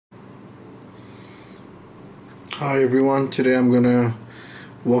Hi everyone, today I'm gonna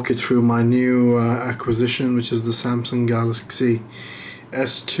walk you through my new acquisition, which is the Samsung Galaxy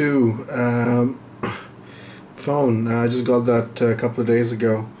S2 phone. I just got that a couple of days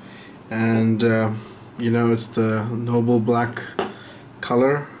ago, and it's the noble black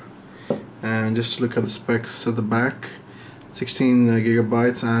color. And just look at the specs at the back. 16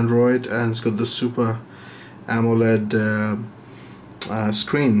 gigabytes Android, and it's got the Super AMOLED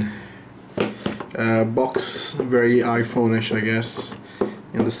screen. Box very iPhone-ish, I guess,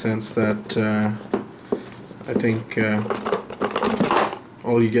 in the sense that I think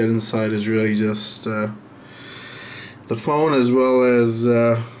all you get inside is really just the phone, as well as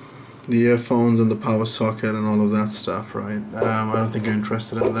the earphones and the power socket and all of that stuff, right? I don't think you're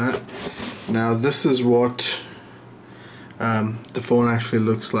interested in that. Now this is what the phone actually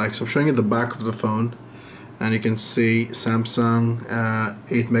looks like. So I'm showing you the back of the phone, and you can see Samsung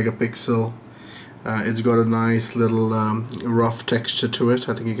 8 megapixel. It's got a nice little rough texture to it.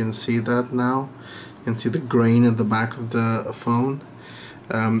 I think you can see that now. You can see the grain at the back of the phone.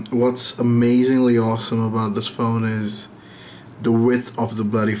 What's amazingly awesome about this phone is the width of the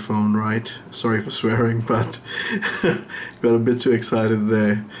bloody phone, right? Sorry for swearing, but got a bit too excited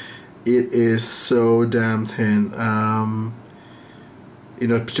there. It is so damn thin.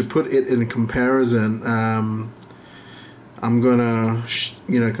 To put it in comparison, I'm gonna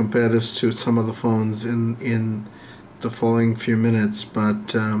compare this to some of the phones in the following few minutes,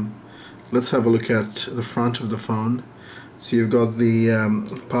 but let's have a look at the front of the phone. So you've got the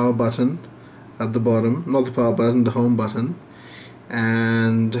power button at the bottom, not the power button, the home button,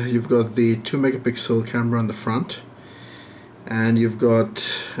 and you've got the 2 megapixel camera on the front, and you've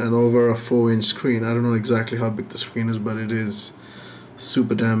got an over a 4-inch screen. I don't know exactly how big the screen is, but it is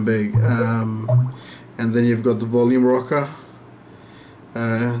super damn big. And then you've got the volume rocker,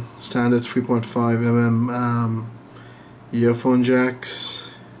 standard 3.5mm earphone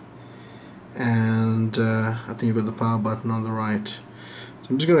jacks, and I think you've got the power button on the right. So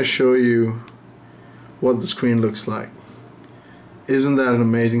I'm just going to show you what the screen looks like. Isn't that an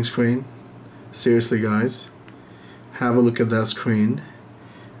amazing screen? Seriously guys, have a look at that screen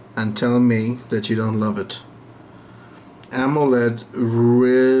and tell me that you don't love it. AMOLED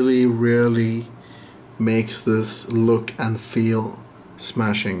really makes this look and feel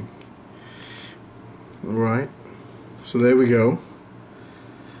smashing. Right, so there we go.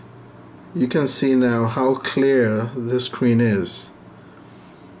 You can see now how clear this screen is.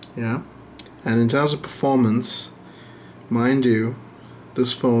 Yeah, and in terms of performance, mind you,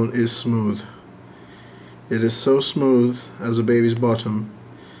 this phone is smooth. It is so smooth as a baby's bottom.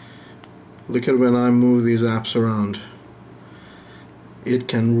 Look at when I move these apps around. It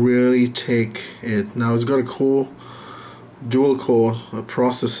can really take it. Now it's got a dual core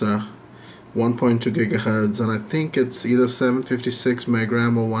processor, 1.2 gigahertz, and I think it's either 756 meg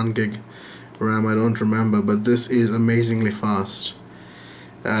RAM or 1 gig RAM, I don't remember, but this is amazingly fast.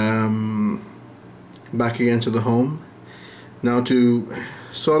 Back again to the home. Now to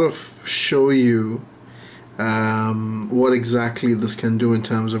sort of show you what exactly this can do in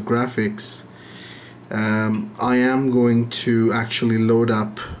terms of graphics, I am going to actually load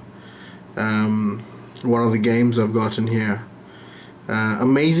up one of the games I've got in here.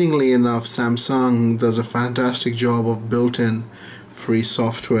 Amazingly enough, Samsung does a fantastic job of built-in free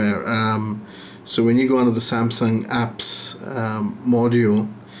software. So when you go onto the Samsung apps module,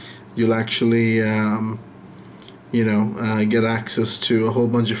 you'll actually get access to a whole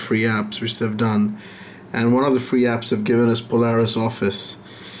bunch of free apps which they've done. And one of the free apps they've given is Polaris Office.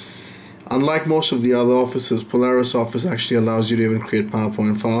 Unlike most of the other offices, Polaris Office actually allows you to even create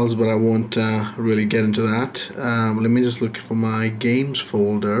PowerPoint files, but I won't really get into that. Let me just look for my games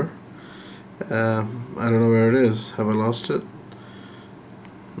folder. I don't know where it is. Have I lost it?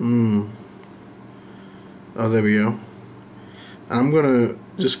 Oh, there we go. I'm gonna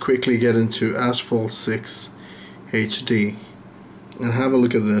just quickly get into Asphalt 6 HD and have a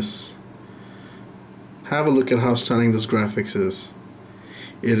look at this. Have a look at how stunning this graphics is.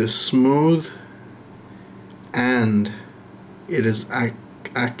 It is smooth, and it is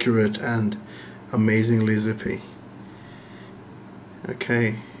accurate and amazingly zippy.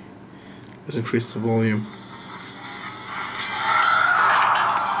 Okay, let's increase the volume.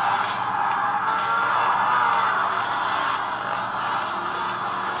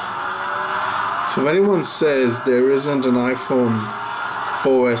 So if anyone says there isn't an iPhone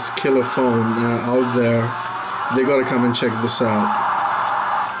 4S killer phone out there, they gotta come and check this out.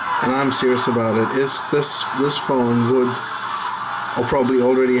 And I'm serious about it. This phone would, or probably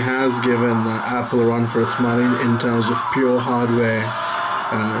already has, given Apple a run for its money in terms of pure hardware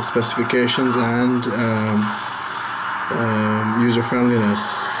specifications and user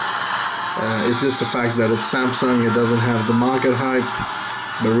friendliness. It's just the fact that it's Samsung, it doesn't have the market hype,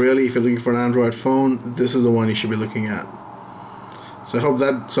 but really if you're looking for an Android phone, this is the one you should be looking at. So I hope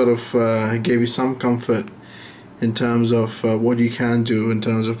that sort of gave you some comfort in terms of what you can do in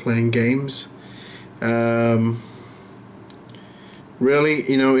terms of playing games. Really,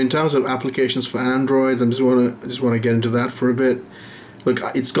 you know, in terms of applications for Androids, I just want to get into that for a bit. Look,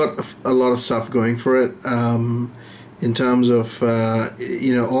 it's got a lot of stuff going for it. In terms of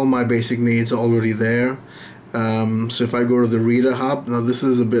you know, all my basic needs are already there. So if I go to the Reader Hub, now this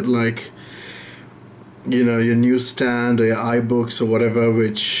is a bit like, you know, your newsstand or your iBooks or whatever,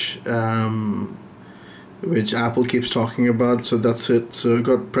 which Apple keeps talking about. So that's it. So I've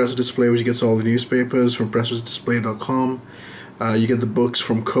got Press Display, which gets all the newspapers from pressdisplay.com. You get the books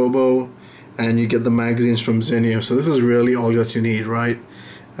from Kobo, and you get the magazines from Zenio. So this is really all that you need, right?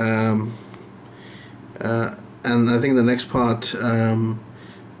 And I think the next part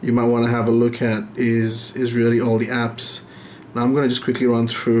you might want to have a look at is really all the apps. Now I'm going to just quickly run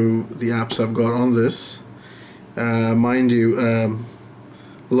through the apps I've got on this. Mind you, a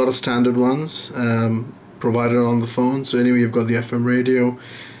lot of standard ones provided on the phone. So anyway, you've got the FM radio,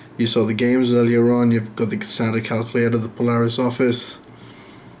 you saw the games earlier on, you've got the standard calculator, the Polaris Office,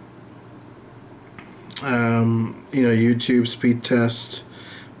 you know, YouTube, speed test,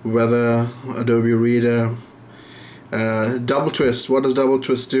 weather, Adobe Reader. Double Twist. What does Double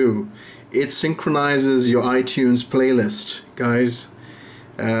Twist do? It synchronizes your iTunes playlist, guys.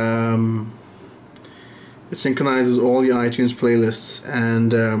 It synchronizes all your iTunes playlists,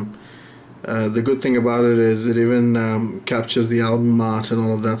 and the good thing about it is it even captures the album art and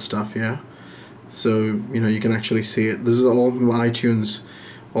all of that stuff. Yeah, so you know, you can actually see it. This is all from iTunes,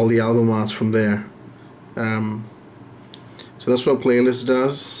 all the album arts from there. So that's what playlist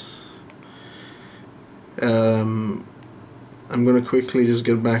does. I'm going to quickly just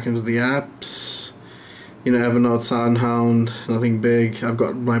get back into the apps. You know, Evernote, SoundHound, nothing big. I've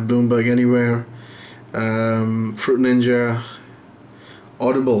got my Bloomberg Anywhere, Fruit Ninja,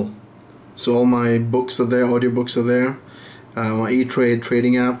 Audible. So all my books are there, audiobooks are there. My eTrade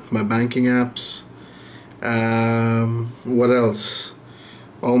trading app, my banking apps. What else?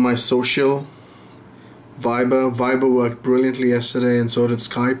 All my social. Viber worked brilliantly yesterday, and so did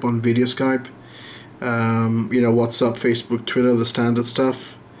Skype on video Skype. You know, WhatsApp, Facebook, Twitter, the standard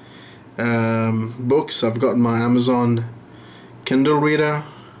stuff. Books, I've got my Amazon Kindle reader,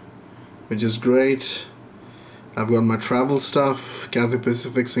 which is great. I've got my travel stuff, Cathay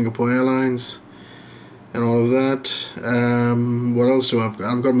Pacific, Singapore Airlines, and all of that. What else do I've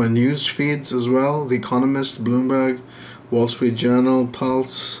got? I've got my news feeds as well, The Economist, Bloomberg, Wall Street Journal,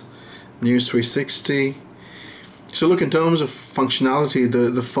 Pulse, News 360. So look, in terms of functionality,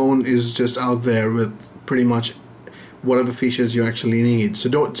 the phone is just out there with pretty much whatever features you actually need. So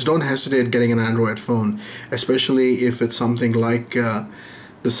don't hesitate getting an Android phone, especially if it's something like the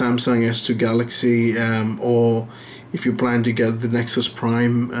Samsung S2 Galaxy, or if you plan to get the Nexus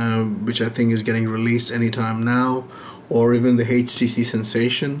Prime, which I think is getting released anytime now, or even the HTC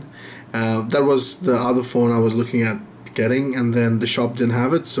Sensation. That was the other phone I was looking at getting, and then the shop didn't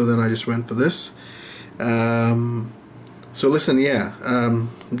have it, so then I just went for this. So listen, yeah,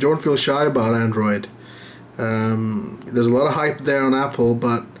 don't feel shy about Android. There's a lot of hype there on Apple,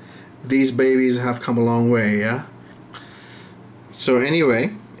 but these babies have come a long way, yeah? So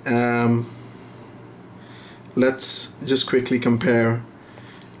anyway, let's just quickly compare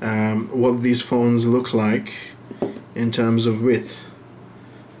what these phones look like in terms of width.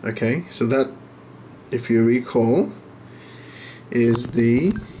 Okay, so that, if you recall, is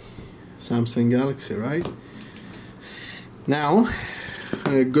the Samsung Galaxy, right? Now,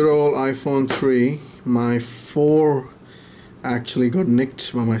 a good old iPhone 3. My 4 actually got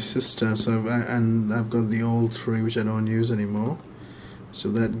nicked by my sister, so I've got the old 3, which I don't use anymore. So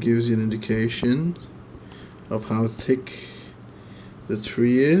that gives you an indication of how thick the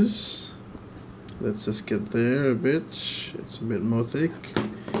 3 is. Let's just get there a bit. It's a bit more thick.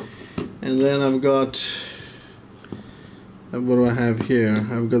 And then I've got, what do I have here?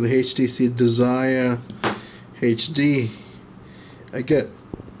 I've got the HTC Desire HD. I get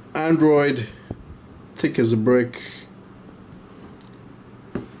Android, thick as a brick.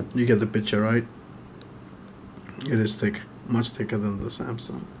 You get the picture, right? It is thick, much thicker than the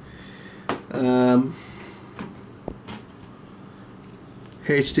Samsung.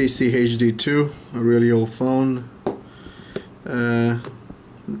 HTC HD2, a really old phone.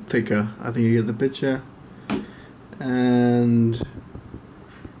 Thicker, I think you get the picture. And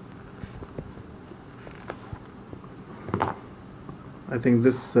I think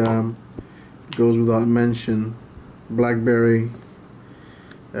this goes without mention. blackberry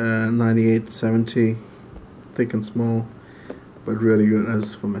 9870, thick and small, but really good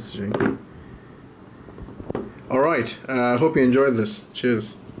as for messaging. Alright, I hope you enjoyed this.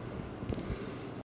 Cheers.